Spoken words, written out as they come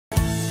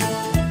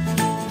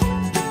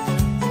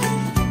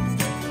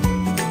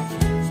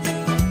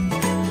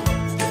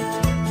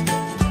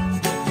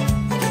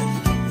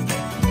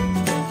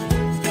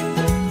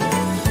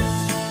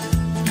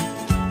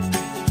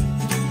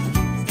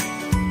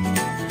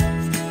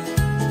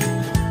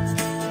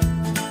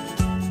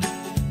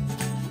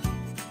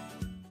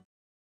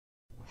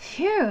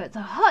Phew, it's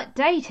a hot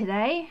day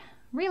today.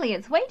 Really,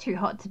 it's way too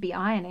hot to be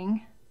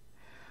ironing.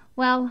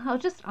 Well, I'll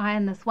just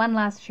iron this one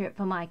last shirt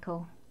for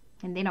Michael,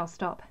 and then I'll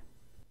stop.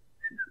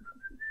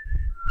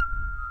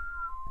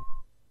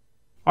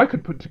 I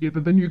could put together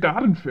the new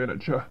garden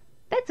furniture.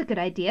 That's a good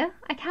idea.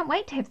 I can't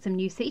wait to have some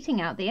new seating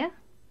out there.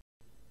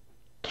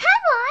 Come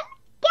on,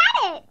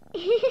 get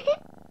it!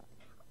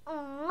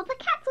 Oh, the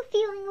cats are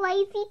feeling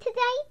lazy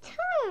today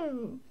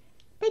too.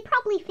 They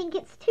probably think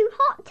it's too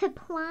hot to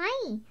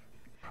play.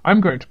 I'm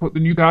going to put the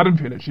new garden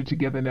furniture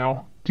together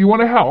now. Do you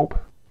want to help?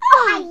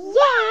 Oh,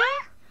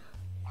 yeah!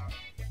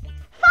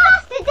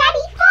 Faster,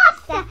 Daddy,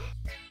 faster!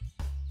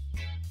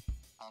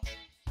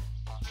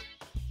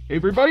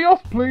 Everybody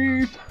off,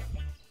 please.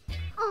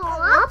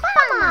 Oh,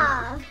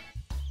 bummer!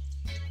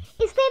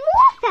 Is there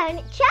more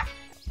furniture?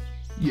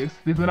 Yes,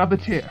 there's another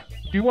chair.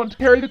 Do you want to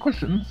carry the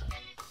cushions?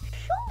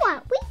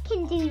 Sure, we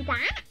can do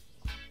that.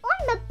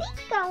 I'm a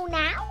big girl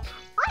now.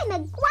 I'm a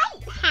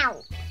great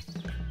help.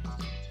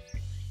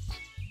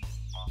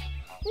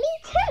 Me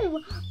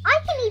too. I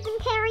can even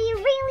carry a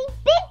really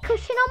big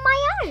cushion on my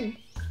own.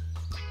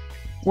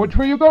 Watch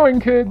where you're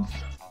going, kids.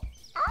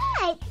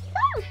 Oh, it's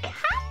so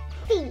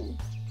comfy.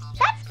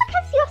 That's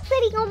because you're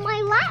sitting on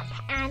my lap,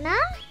 Anna.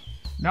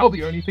 Now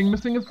the only thing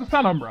missing is the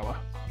sun umbrella.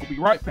 I'll be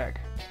right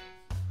back.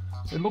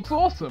 It looks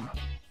awesome.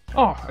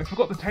 Oh, I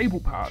forgot the table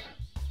part.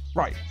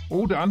 Right,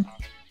 all done.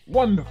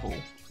 Wonderful.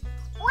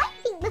 I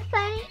think the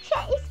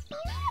furniture is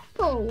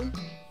beautiful.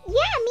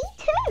 Yeah, me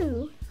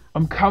too.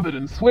 I'm covered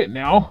in sweat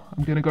now.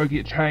 I'm gonna go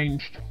get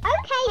changed.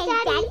 Okay,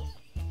 Daddy.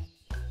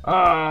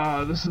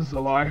 Ah, this is the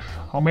life.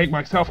 I'll make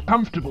myself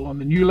comfortable on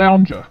the new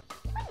lounger.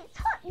 When it's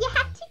hot, you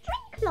have to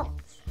drink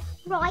lots.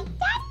 Right,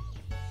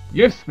 Daddy?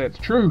 Yes, that's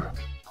true.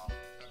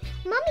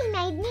 Mummy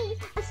made me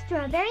a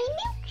strawberry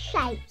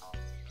milkshake.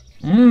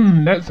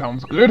 That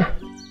sounds good.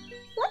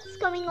 What's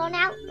going on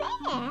out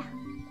there?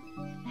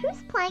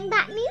 Who's playing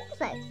that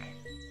music?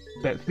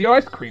 That's the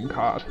ice cream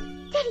cart.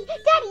 Daddy,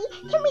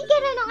 can we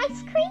get an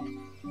ice cream?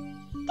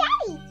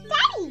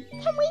 Daddy,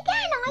 can we get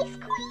an ice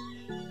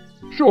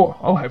cream? Sure,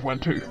 I'll have one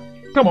too.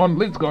 Come on,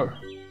 let's go.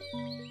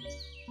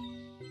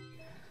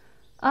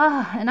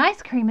 Ah, an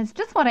ice cream is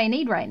just what I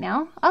need right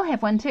now. I'll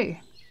have one too.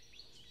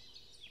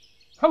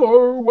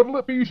 Hello, what'll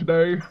it be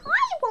today?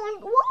 I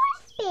want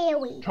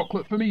raspberry.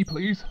 Chocolate for me,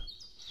 please.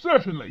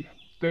 Certainly.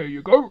 There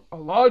you go. A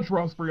large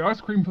raspberry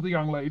ice cream for the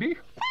young lady.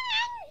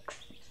 Thanks.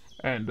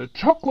 And a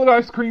chocolate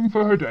ice cream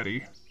for her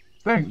daddy.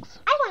 Thanks.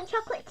 I want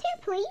chocolate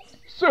too, please.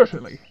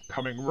 Certainly.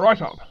 Coming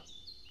right up.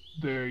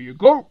 There you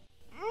go.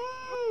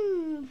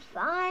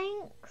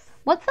 Thanks.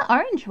 What's the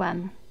orange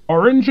one?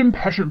 Orange and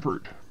passion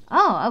fruit.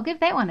 Oh, I'll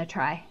give that one a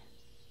try.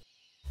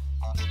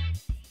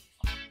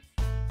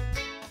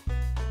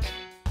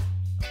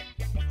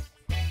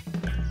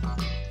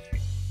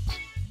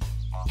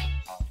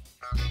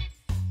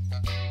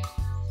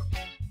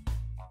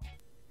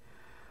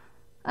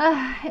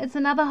 It's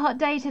another hot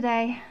day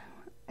today.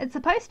 It's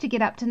supposed to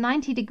get up to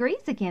 90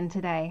 degrees again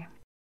today.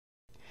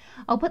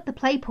 I'll put the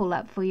play pool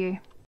up for you.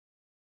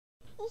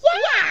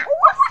 Yeah,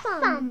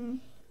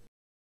 awesome.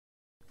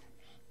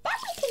 Then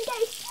we can go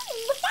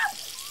swimming without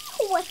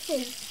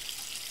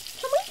horses.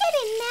 Can we get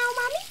in now,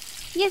 Mummy?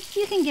 Yes,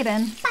 you can get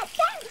in. But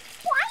don't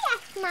spray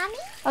us,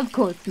 Mummy. Of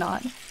course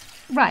not.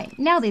 Right,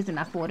 now there's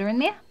enough water in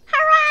there.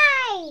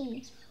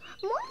 Hooray!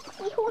 More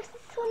seahorses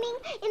swimming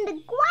in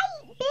the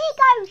great big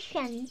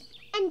ocean.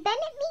 And then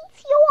it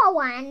meets your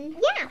one.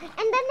 Yeah, and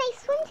then they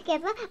swim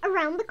together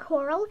around the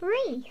coral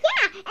reef.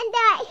 Yeah, and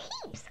there are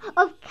heaps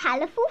of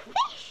colourful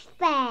fish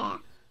there.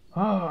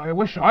 Ah, I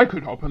wish I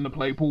could hop in the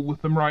play pool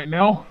with them right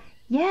now.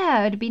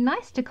 Yeah, it'd be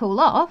nice to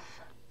cool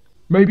off.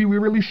 Maybe we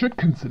really should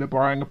consider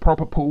buying a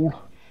proper pool.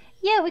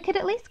 Yeah, we could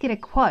at least get a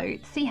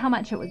quote, see how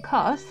much it would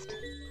cost.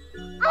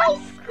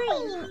 Ice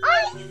cream!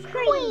 Ice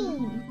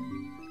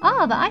cream!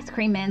 Oh, the ice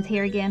cream man's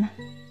here again.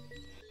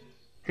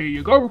 Here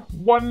you go,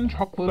 one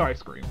chocolate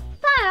ice cream.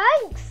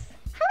 Thanks!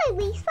 Hello,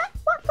 Lisa.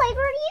 What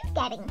flavour are you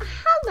getting?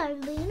 Hello,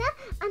 Lena.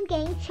 I'm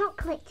getting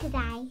chocolate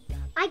today.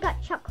 I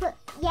got chocolate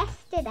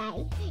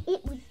yesterday.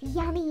 It was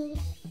yummy.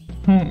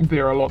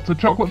 There are lots of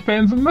chocolate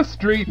fans in this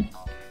street.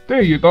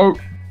 There you go.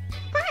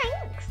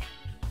 Thanks.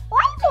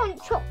 I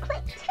want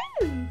chocolate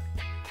too.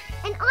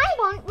 And I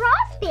want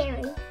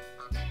raspberry.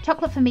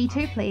 Chocolate for me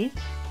too, please.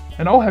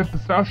 And I'll have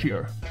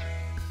pistachio.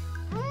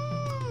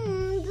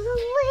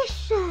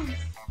 Delicious.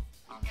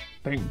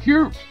 Thank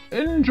you.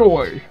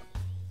 Enjoy.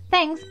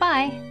 Thanks,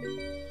 bye.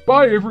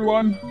 Bye,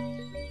 everyone.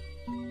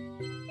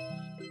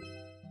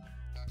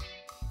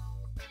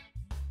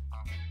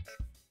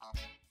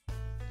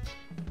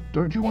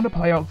 Don't you want to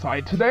play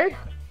outside today?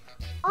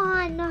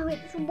 Oh no,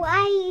 it's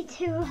way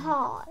too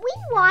hot. We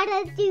want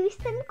to do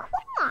some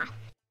craft.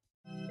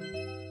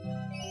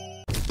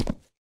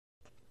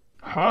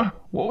 Huh?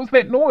 What was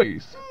that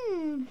noise?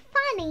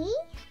 Funny.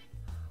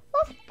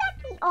 Wasn't that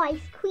the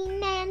ice cream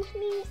man's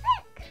music?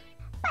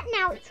 But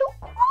now it's all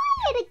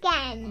quiet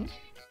again.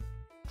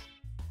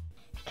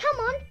 Come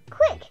on,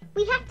 quick,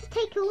 we have to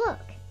take a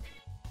look.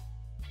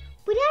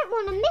 We don't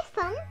want to miss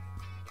them.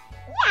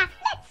 Yeah,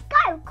 let's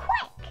go,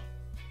 quick.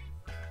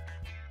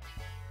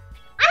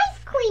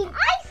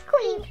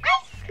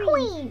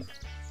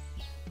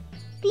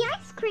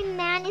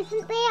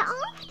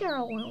 after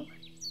all.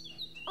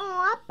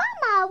 Aw,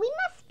 bummer, we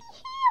must be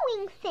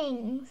hearing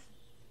things.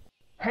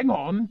 Hang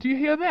on, do you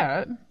hear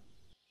that?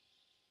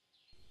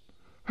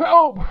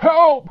 Help!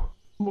 Help!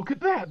 Look at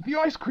that! The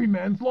ice cream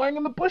man's lying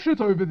in the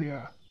bushes over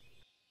there.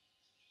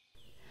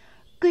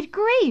 Good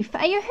grief,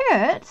 are you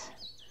hurt?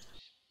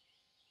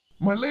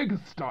 My leg is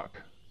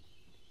stuck.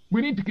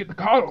 We need to get the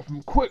cart off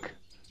him, quick!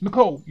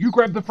 Nicole, you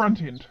grab the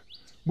front end.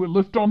 We'll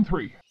lift on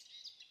 3.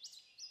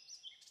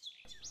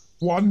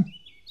 1,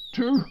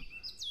 2,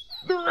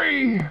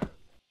 3!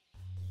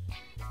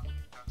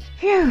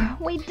 Phew,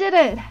 we did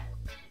it.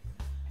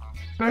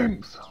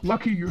 Thanks.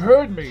 Lucky you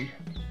heard me.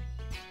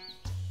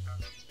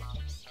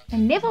 I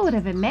never would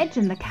have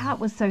imagined the cart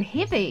was so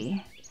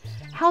heavy.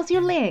 How's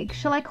your leg?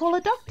 Shall I call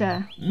a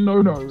doctor? No,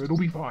 it'll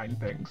be fine,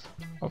 thanks.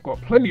 I've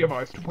got plenty of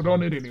ice to put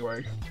on it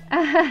anyway.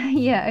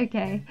 Yeah,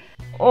 okay.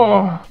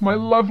 Oh, my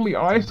lovely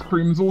ice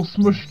cream's all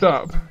smushed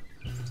up.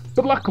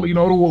 But luckily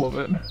not all of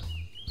it.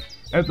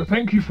 As a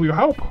thank you for your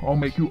help, I'll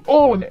make you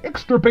all an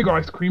extra big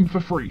ice cream for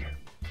free.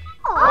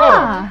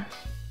 Ah!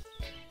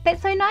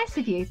 That's so nice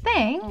of you,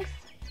 thanks.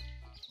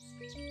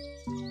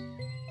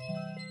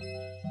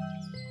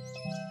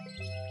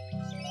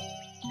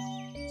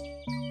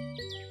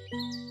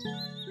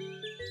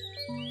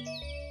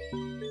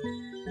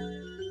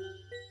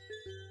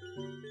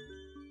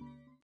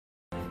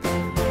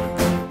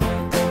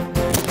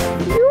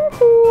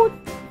 Yoo-hoo!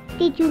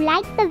 Did you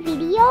like the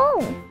video?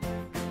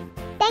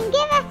 Then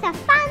give us a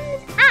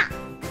thumbs up!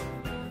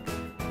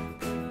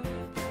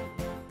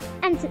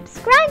 And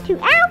subscribe to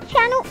our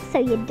channel so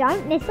you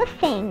don't miss a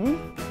thing.